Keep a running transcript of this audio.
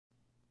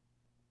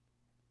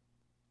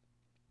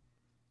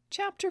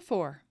Chapter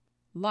 4.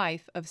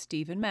 Life of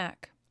Stephen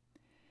Mack.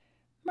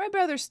 My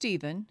brother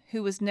Stephen,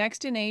 who was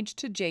next in age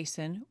to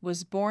Jason,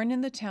 was born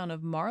in the town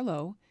of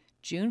Marlow,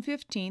 June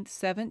 15,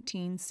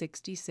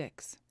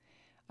 1766.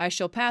 I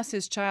shall pass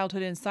his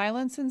childhood in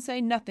silence and say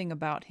nothing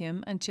about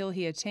him until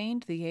he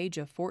attained the age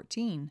of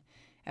 14,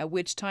 at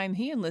which time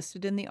he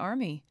enlisted in the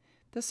army,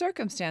 the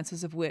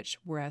circumstances of which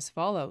were as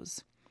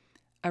follows.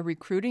 A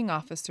recruiting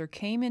officer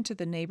came into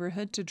the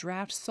neighborhood to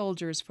draft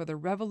soldiers for the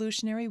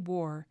Revolutionary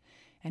War,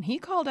 and he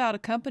called out a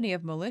company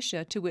of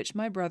militia to which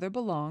my brother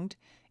belonged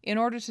in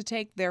order to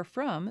take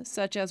therefrom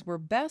such as were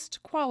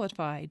best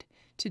qualified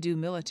to do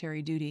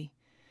military duty.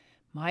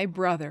 My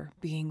brother,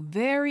 being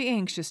very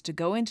anxious to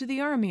go into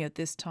the army at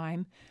this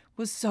time,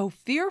 was so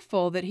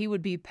fearful that he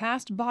would be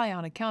passed by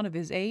on account of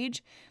his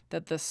age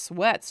that the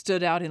sweat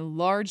stood out in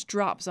large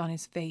drops on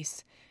his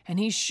face, and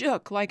he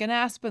shook like an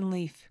aspen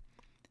leaf.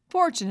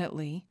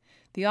 Fortunately,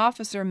 the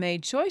officer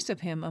made choice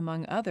of him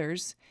among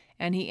others,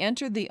 and he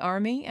entered the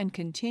army and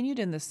continued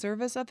in the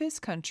service of his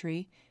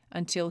country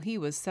until he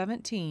was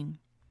 17.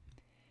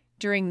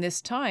 During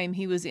this time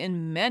he was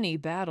in many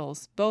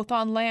battles, both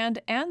on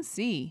land and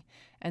sea,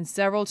 and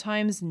several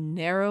times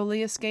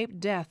narrowly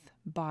escaped death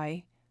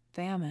by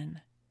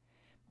famine.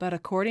 But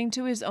according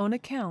to his own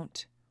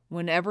account,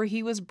 whenever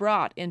he was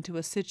brought into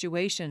a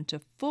situation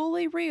to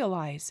fully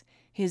realize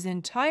his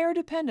entire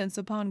dependence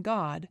upon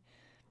God,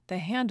 the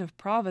hand of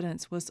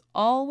providence was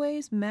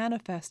always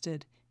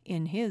manifested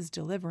in his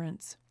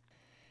deliverance.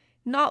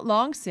 Not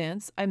long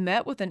since, I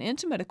met with an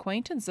intimate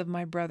acquaintance of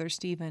my brother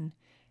Stephen,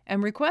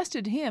 and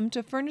requested him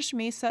to furnish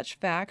me such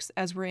facts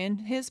as were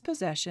in his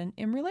possession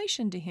in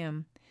relation to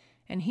him,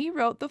 and he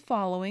wrote the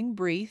following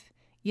brief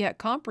yet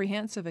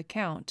comprehensive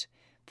account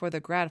for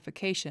the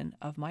gratification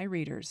of my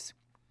readers.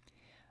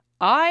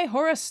 I,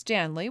 Horace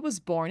Stanley, was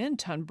born in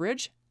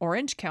Tunbridge,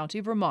 Orange County,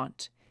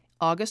 Vermont,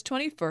 August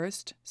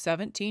 21st,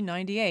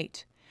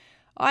 1798.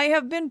 I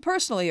have been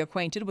personally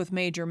acquainted with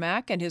Major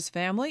Mack and his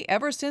family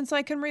ever since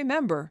I can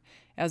remember,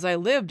 as I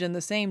lived in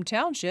the same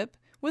township,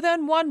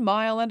 within 1.5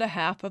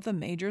 miles of the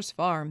Major's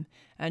farm,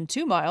 and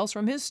 2 miles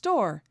from his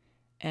store,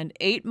 and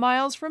 8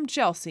 miles from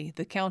Chelsea,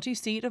 the county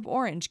seat of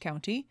Orange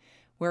County,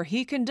 where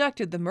he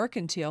conducted the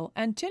mercantile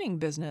and tinning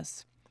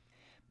business.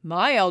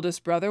 My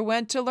eldest brother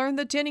went to learn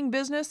the tinning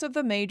business of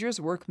the Major's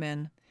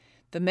workmen.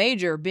 The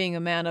Major, being a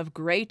man of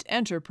great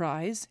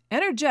enterprise,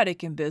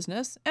 energetic in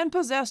business, and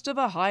possessed of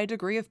a high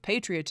degree of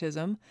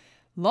patriotism,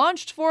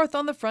 launched forth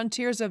on the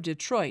frontiers of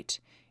Detroit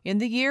in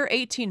the year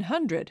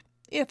 1800,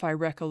 if I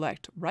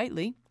recollect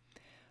rightly,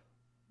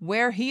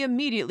 where he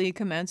immediately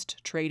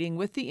commenced trading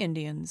with the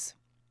Indians.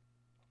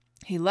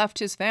 He left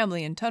his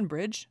family in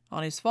Tunbridge,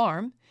 on his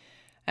farm,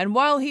 and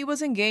while he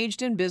was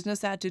engaged in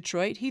business at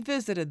Detroit, he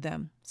visited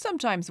them,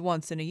 sometimes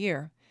once in a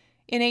year,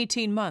 in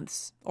 18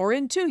 months, or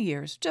in 2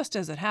 years, just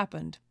as it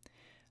happened.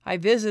 I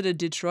visited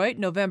Detroit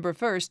November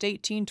 1st,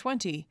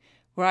 1820,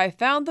 where I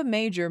found the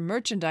Major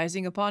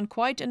merchandising upon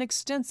quite an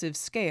extensive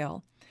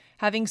scale,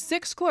 having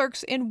 6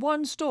 clerks in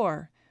one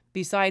store.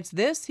 Besides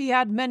this, he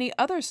had many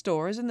other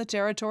stores in the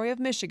territory of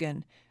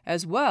Michigan,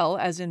 as well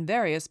as in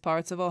various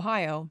parts of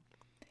Ohio.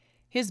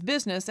 His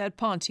business at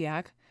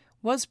Pontiac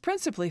was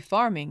principally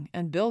farming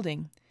and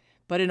building,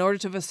 but in order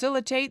to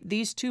facilitate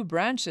these 2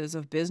 branches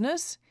of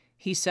business,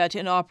 he set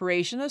in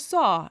operation a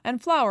saw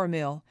and flour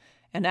mill,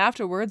 and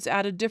afterwards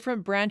added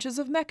different branches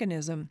of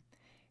mechanism.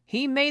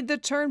 He made the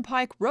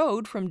turnpike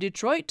road from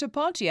Detroit to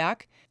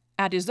Pontiac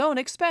at his own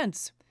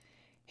expense.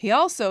 He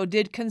also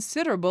did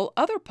considerable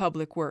other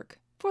public work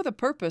for the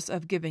purpose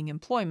of giving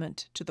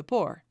employment to the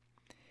poor.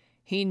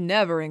 He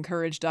never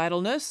encouraged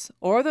idleness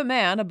or the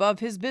man above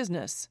his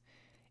business.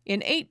 In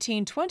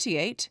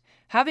 1828,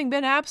 having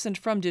been absent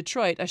from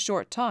Detroit a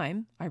short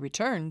time, I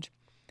returned.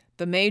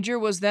 The Major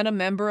was then a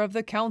member of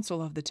the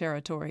council of the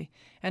territory,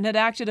 and had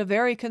acted a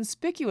very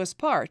conspicuous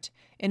part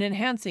in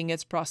enhancing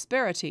its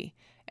prosperity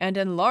and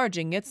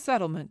enlarging its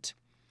settlement.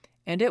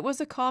 And it was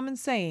a common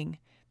saying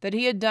that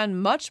he had done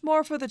much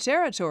more for the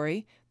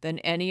territory than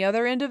any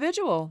other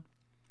individual.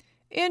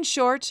 In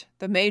short,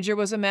 the Major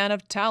was a man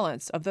of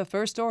talents of the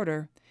first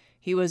order.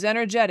 He was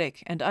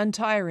energetic and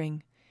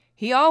untiring.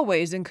 He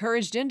always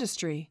encouraged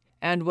industry,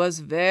 and was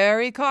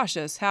very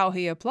cautious how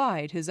he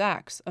applied his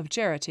acts of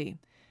charity.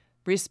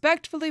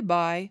 Respectfully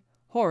by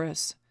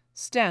Horace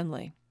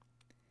Stanley.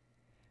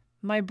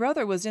 My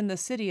brother was in the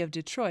city of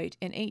Detroit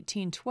in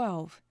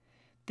 1812,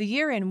 the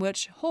year in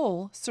which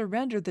Hull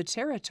surrendered the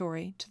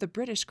territory to the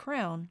British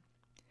Crown.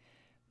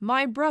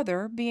 My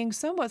brother, being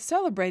somewhat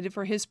celebrated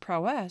for his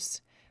prowess,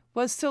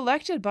 was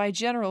selected by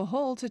General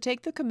Hull to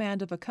take the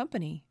command of a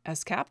company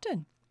as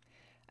captain.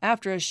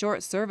 After a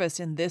short service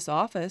in this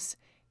office,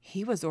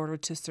 he was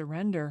ordered to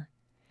surrender.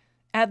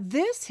 At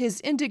this, his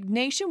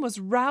indignation was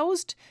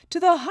roused to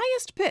the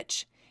highest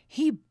pitch.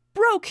 He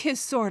broke his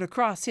sword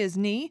across his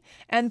knee,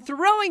 and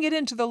throwing it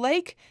into the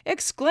lake,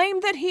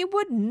 exclaimed that he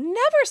would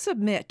never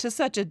submit to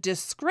such a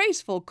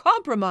disgraceful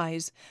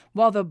compromise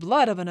while the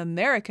blood of an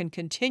American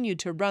continued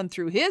to run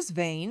through his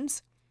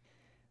veins.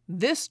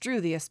 This drew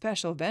the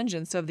especial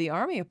vengeance of the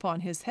army upon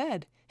his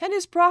head, and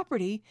his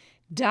property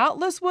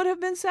doubtless would have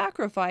been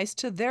sacrificed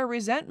to their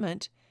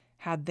resentment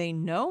had they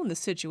known the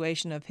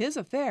situation of his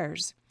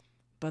affairs.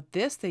 But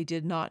this they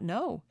did not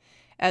know,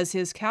 as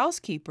his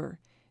housekeeper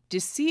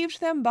deceived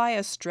them by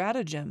a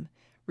stratagem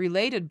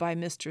related by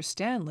Mr.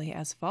 Stanley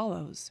as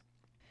follows.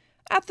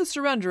 At the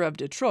surrender of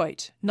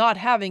Detroit, not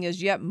having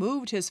as yet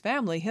moved his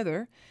family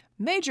hither,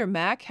 Major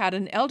Mack had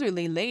an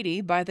elderly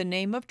lady by the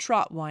name of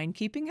Trotwine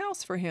keeping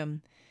house for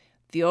him.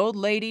 The old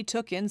lady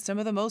took in some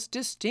of the most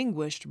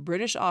distinguished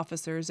British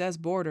officers as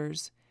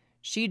boarders.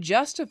 She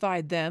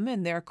justified them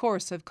in their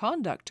course of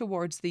conduct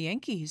towards the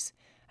Yankees,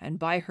 and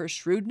by her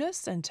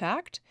shrewdness and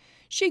tact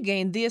she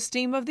gained the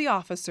esteem of the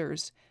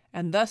officers,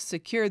 and thus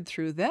secured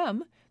through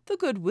them the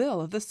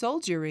goodwill of the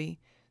soldiery,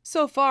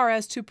 so far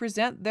as to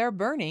present their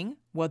burning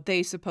what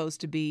they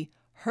supposed to be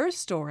her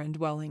store and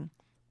dwelling,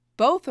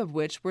 both of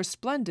which were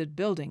splendid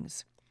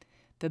buildings.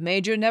 The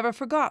Major never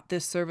forgot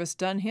this service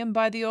done him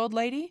by the old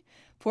lady,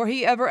 for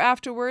he ever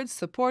afterwards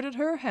supported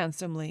her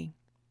handsomely.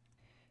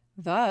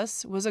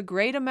 Thus was a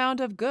great amount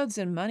of goods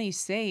and money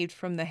saved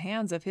from the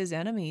hands of his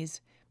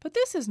enemies. But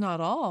this is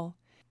not all.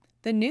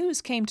 The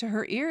news came to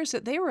her ears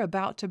that they were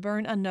about to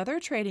burn another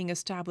trading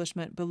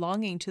establishment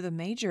belonging to the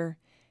Major,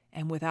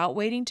 and without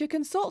waiting to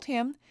consult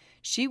him,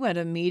 she went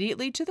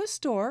immediately to the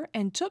store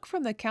and took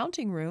from the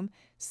counting room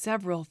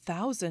several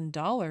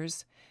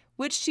 $1,000s,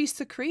 which she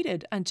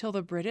secreted until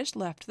the British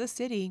left the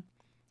city.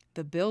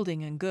 The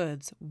building and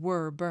goods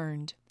were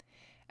burned.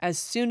 As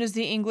soon as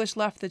the English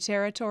left the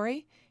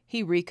territory,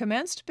 he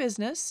recommenced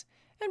business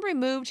and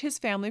removed his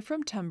family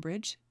from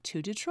Tunbridge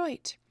to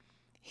Detroit.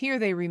 Here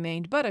they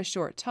remained but a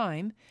short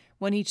time,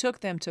 when he took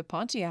them to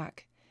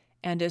Pontiac,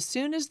 and as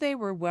soon as they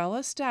were well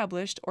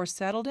established or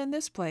settled in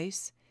this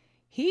place,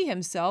 he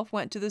himself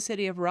went to the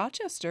city of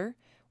Rochester,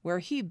 where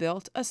he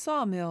built a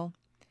sawmill.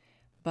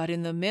 But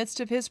in the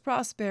midst of his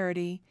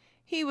prosperity,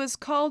 he was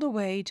called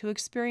away to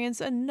experience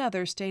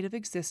another state of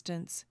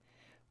existence,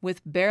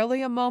 with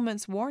barely a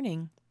moment's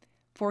warning,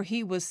 for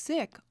he was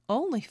sick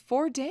only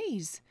 4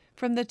 days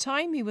from the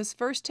time he was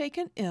first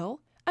taken ill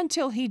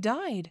until he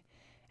died,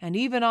 and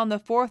even on the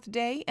 4th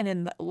day and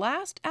in the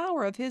last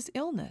hour of his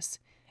illness,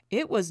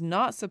 it was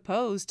not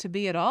supposed to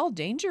be at all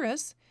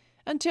dangerous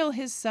until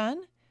his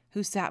son,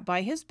 who sat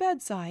by his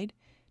bedside,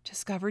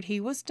 discovered he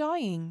was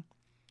dying.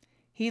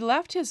 He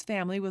left his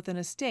family with an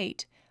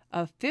estate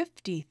of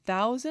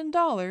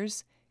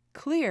 $50,000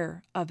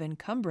 clear of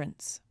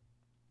encumbrance.